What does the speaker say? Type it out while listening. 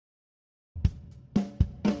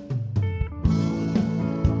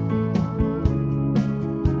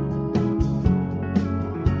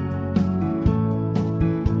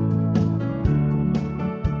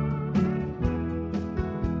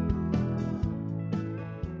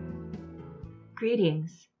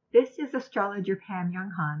Greetings. This is astrologer Pam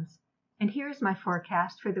Young-Hans, and here is my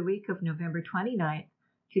forecast for the week of November 29th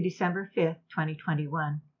to December 5th,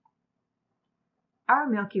 2021. Our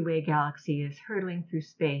Milky Way galaxy is hurtling through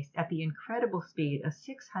space at the incredible speed of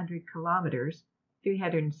 600 kilometers,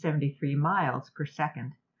 373 miles per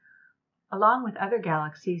second. Along with other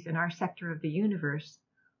galaxies in our sector of the universe,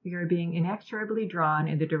 we are being inexorably drawn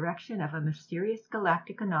in the direction of a mysterious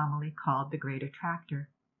galactic anomaly called the Great Attractor.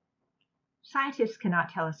 Scientists cannot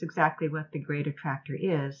tell us exactly what the Great Attractor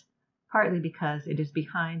is, partly because it is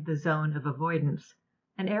behind the zone of avoidance,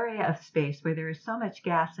 an area of space where there is so much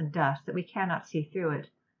gas and dust that we cannot see through it.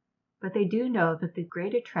 But they do know that the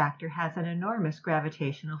Great Attractor has an enormous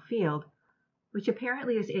gravitational field, which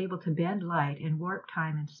apparently is able to bend light and warp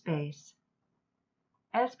time and space.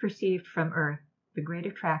 As perceived from Earth, the Great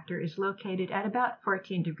Attractor is located at about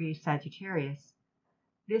 14 degrees Sagittarius.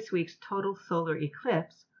 This week's total solar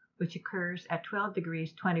eclipse, which occurs at 12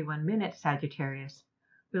 degrees 21 minutes Sagittarius,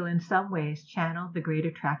 will in some ways channel the Great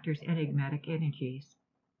Attractor's enigmatic energies.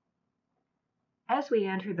 As we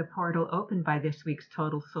enter the portal opened by this week's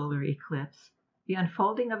total solar eclipse, the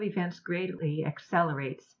unfolding of events greatly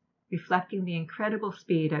accelerates, reflecting the incredible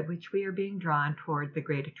speed at which we are being drawn toward the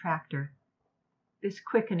Great Attractor. This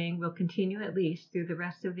quickening will continue at least through the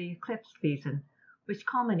rest of the eclipse season, which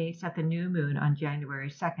culminates at the new moon on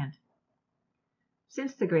January 2nd.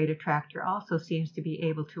 Since the Great Attractor also seems to be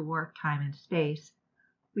able to warp time and space,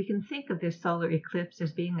 we can think of this solar eclipse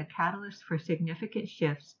as being a catalyst for significant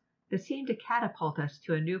shifts that seem to catapult us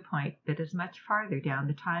to a new point that is much farther down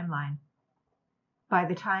the timeline. By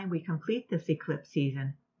the time we complete this eclipse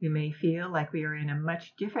season, we may feel like we are in a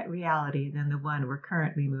much different reality than the one we're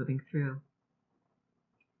currently moving through.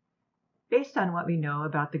 Based on what we know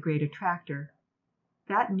about the Great Attractor,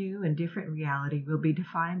 that new and different reality will be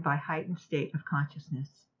defined by heightened state of consciousness.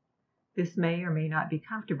 This may or may not be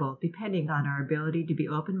comfortable, depending on our ability to be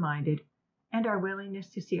open-minded and our willingness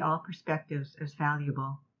to see all perspectives as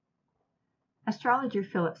valuable. Astrologer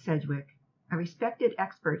Philip Sedgwick, a respected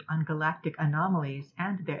expert on galactic anomalies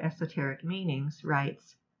and their esoteric meanings,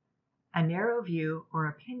 writes, "A narrow view or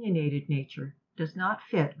opinionated nature does not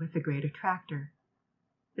fit with the Great Attractor.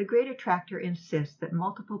 The Great Attractor insists that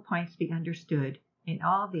multiple points be understood in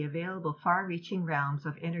all the available far-reaching realms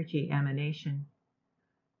of energy emanation.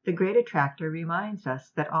 The Great Attractor reminds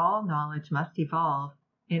us that all knowledge must evolve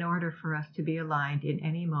in order for us to be aligned in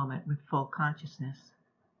any moment with full consciousness."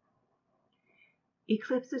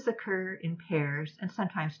 Eclipses occur in pairs and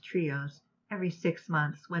sometimes trios every 6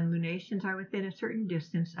 months when lunations are within a certain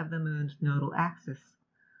distance of the moon's nodal axis.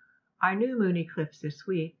 Our new moon eclipse this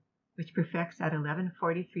week, which perfects at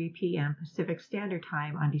 11:43 p.m. Pacific Standard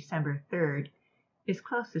Time on December 3rd, is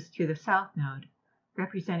closest to the south node,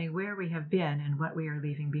 representing where we have been and what we are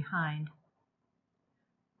leaving behind.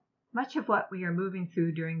 Much of what we are moving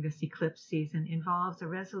through during this eclipse season involves a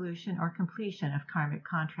resolution or completion of karmic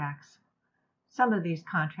contracts. Some of these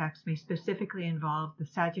contracts may specifically involve the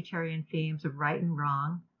Sagittarian themes of right and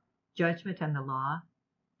wrong, judgment and the law,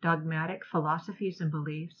 dogmatic philosophies and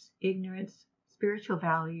beliefs, ignorance, spiritual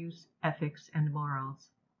values, ethics, and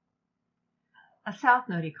morals. A south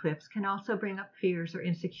node eclipse can also bring up fears or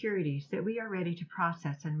insecurities that we are ready to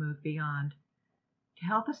process and move beyond. To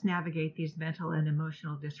help us navigate these mental and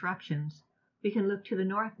emotional disruptions, we can look to the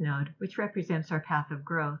north node, which represents our path of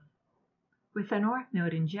growth. With the north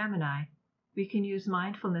node in Gemini, we can use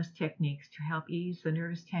mindfulness techniques to help ease the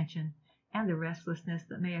nervous tension and the restlessness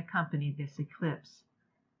that may accompany this eclipse.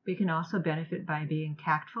 We can also benefit by being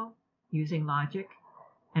tactful, using logic,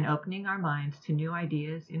 and opening our minds to new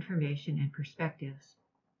ideas, information, and perspectives.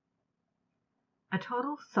 A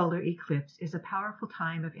total solar eclipse is a powerful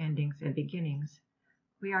time of endings and beginnings.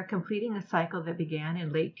 We are completing a cycle that began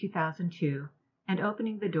in late 2002 and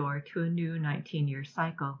opening the door to a new 19-year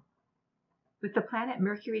cycle. With the planet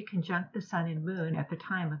Mercury conjunct the Sun and Moon at the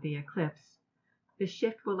time of the eclipse, this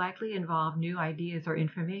shift will likely involve new ideas or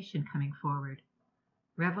information coming forward.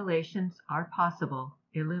 Revelations are possible,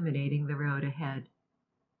 illuminating the road ahead.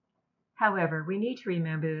 However, we need to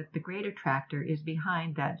remember that the Great Attractor is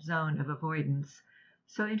behind that zone of avoidance,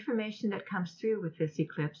 so information that comes through with this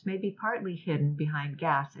eclipse may be partly hidden behind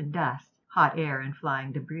gas and dust, hot air, and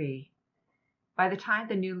flying debris. By the time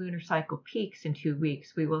the new lunar cycle peaks in 2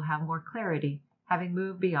 weeks, we will have more clarity, having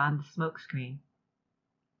moved beyond the smokescreen.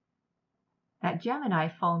 That Gemini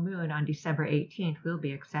full moon on December 18th will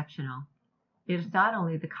be exceptional. It is not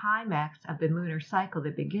only the climax of the lunar cycle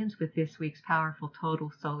that begins with this week's powerful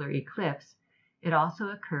total solar eclipse, it also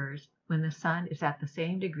occurs when the Sun is at the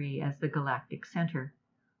same degree as the galactic center.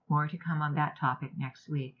 More to come on that topic next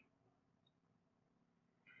week.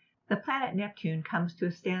 The planet Neptune comes to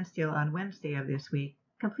a standstill on Wednesday of this week,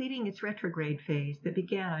 completing its retrograde phase that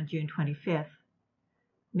began on June 25th.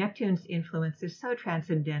 Neptune's influence is so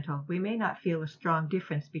transcendental we may not feel a strong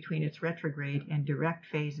difference between its retrograde and direct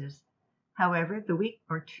phases. However, the week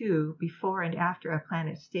or two before and after a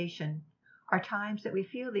planet's station are times that we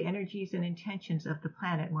feel the energies and intentions of the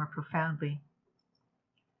planet more profoundly.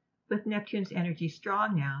 With Neptune's energy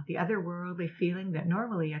strong now, the otherworldly feeling that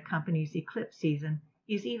normally accompanies eclipse season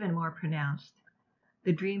is even more pronounced.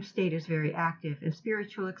 The dream state is very active, and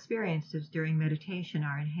spiritual experiences during meditation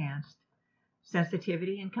are enhanced.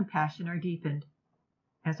 Sensitivity and compassion are deepened,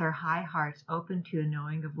 as our high hearts open to the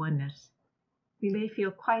knowing of oneness. We may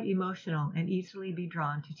feel quite emotional and easily be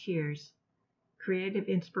drawn to tears. Creative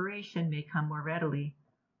inspiration may come more readily,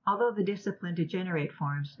 although the discipline to generate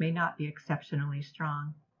forms may not be exceptionally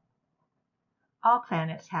strong. All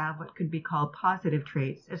planets have what could be called positive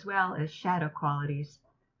traits as well as shadow qualities.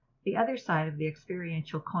 The other side of the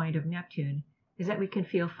experiential coin of Neptune is that we can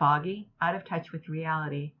feel foggy, out of touch with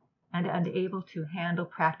reality, and unable to handle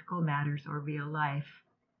practical matters or real life.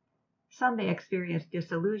 Some may experience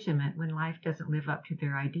disillusionment when life doesn't live up to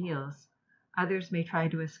their ideals. Others may try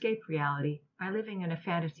to escape reality by living in a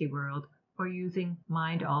fantasy world or using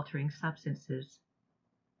mind-altering substances.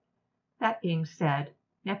 That being said,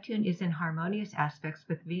 Neptune is in harmonious aspects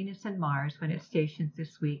with Venus and Mars when it stations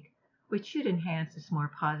this week, which should enhance its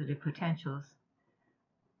more positive potentials.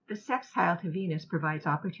 The sextile to Venus provides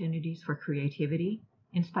opportunities for creativity,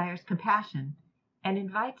 inspires compassion, and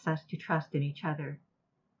invites us to trust in each other.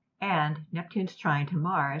 And Neptune's trine to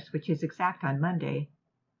Mars, which is exact on Monday,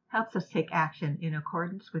 helps us take action in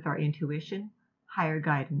accordance with our intuition, higher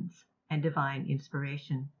guidance, and divine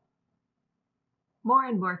inspiration. More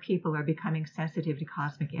and more people are becoming sensitive to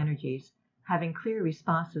cosmic energies, having clear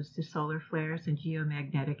responses to solar flares and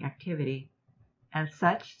geomagnetic activity. As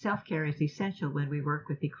such, self-care is essential when we work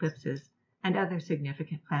with eclipses and other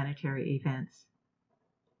significant planetary events.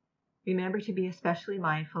 Remember to be especially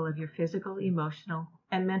mindful of your physical, emotional,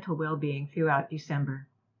 and mental well-being throughout December.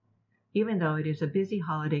 Even though it is a busy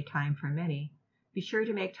holiday time for many, be sure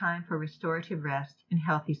to make time for restorative rest and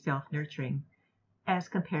healthy self-nurturing, as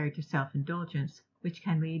compared to self-indulgence, which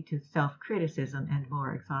can lead to self-criticism and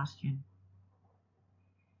more exhaustion.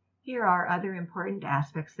 Here are other important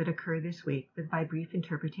aspects that occur this week with my brief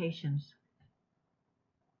interpretations.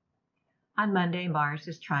 On Monday, Mars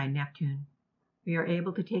is trine Neptune. We are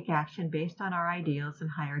able to take action based on our ideals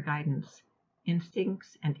and higher guidance.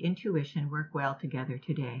 Instincts and intuition work well together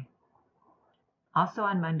today. Also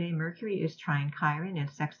on Monday, Mercury is trine Chiron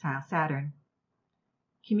and sextile Saturn.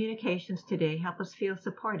 Communications today help us feel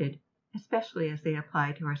supported, especially as they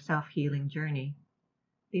apply to our self-healing journey.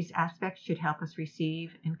 These aspects should help us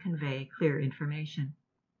receive and convey clear information.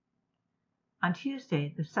 On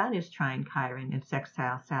Tuesday, the Sun is trine Chiron and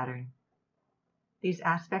sextile Saturn. These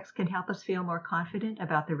aspects can help us feel more confident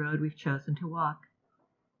about the road we've chosen to walk.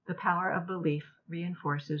 The power of belief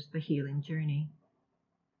reinforces the healing journey.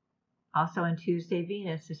 Also on Tuesday,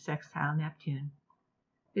 Venus is sextile Neptune.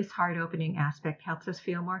 This heart-opening aspect helps us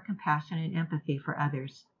feel more compassion and empathy for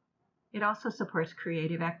others. It also supports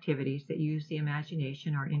creative activities that use the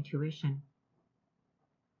imagination or intuition.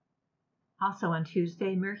 Also on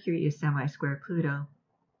Tuesday, Mercury is semi-square Pluto.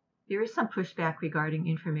 There is some pushback regarding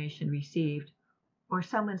information received, or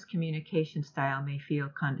someone's communication style may feel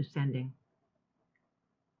condescending.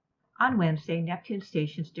 On Wednesday, Neptune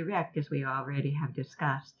stations direct, as we already have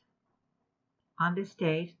discussed. On this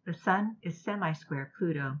day, the Sun is semi-square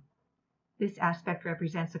Pluto. This aspect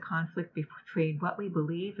represents a conflict between what we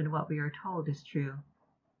believe and what we are told is true.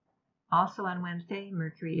 Also on Wednesday,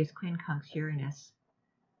 Mercury is quincunx Uranus.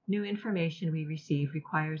 New information we receive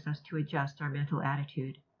requires us to adjust our mental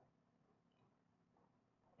attitude.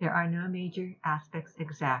 There are no major aspects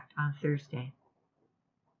exact on Thursday.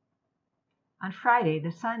 On Friday,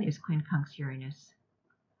 the Sun is quincunx Uranus.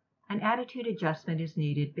 An attitude adjustment is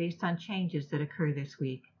needed based on changes that occur this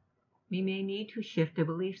week. We may need to shift a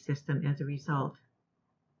belief system as a result.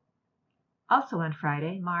 Also on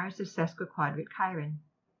Friday, Mars is sesquiquadrate Chiron.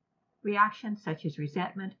 Reactions such as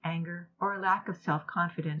resentment, anger, or a lack of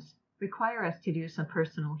self-confidence require us to do some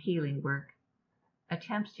personal healing work.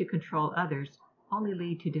 Attempts to control others only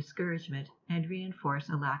lead to discouragement and reinforce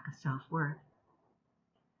a lack of self-worth.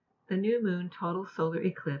 The new moon total solar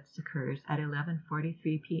eclipse occurs at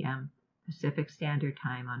 11:43 p.m. Pacific Standard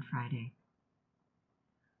Time on Friday.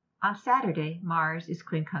 On Saturday, Mars is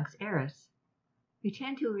quincunx Eris. We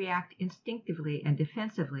tend to react instinctively and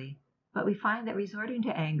defensively, but we find that resorting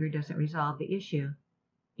to anger doesn't resolve the issue.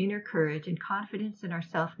 Inner courage and confidence in our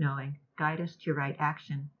self-knowing guide us to right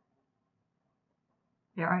action.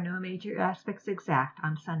 There are no major aspects exact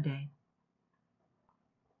on Sunday.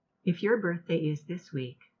 If your birthday is this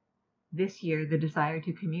week, this year the desire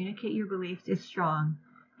to communicate your beliefs is strong,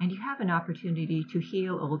 and you have an opportunity to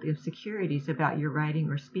heal old insecurities about your writing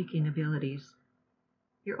or speaking abilities.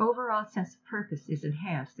 Your overall sense of purpose is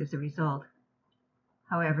enhanced as a result.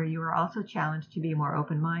 However, you are also challenged to be more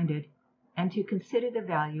open-minded and to consider the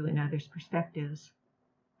value in others' perspectives.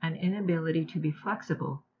 An inability to be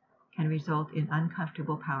flexible can result in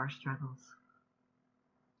uncomfortable power struggles.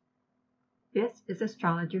 This is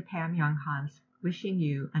astrologer Pam Younghans wishing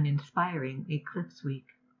you an inspiring eclipse week.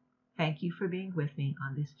 Thank you for being with me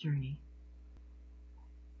on this journey.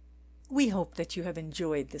 We hope that you have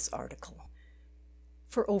enjoyed this article.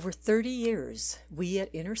 For over 30 years, we at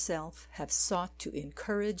Inner Self have sought to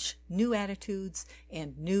encourage new attitudes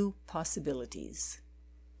and new possibilities.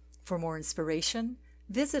 For more inspiration,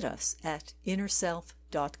 visit us at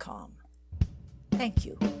innerself.com. Thank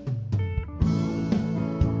you.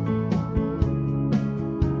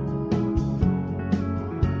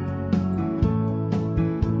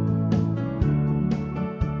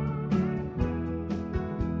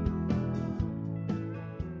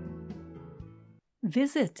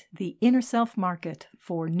 Visit the Inner Self Market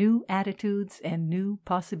for new attitudes and new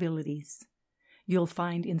possibilities. You'll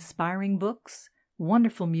find inspiring books,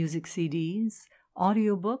 wonderful music CDs,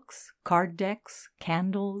 audiobooks, card decks,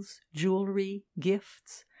 candles, jewelry,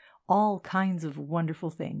 gifts, all kinds of wonderful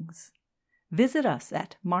things. Visit us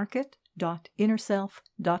at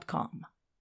market.innerself.com.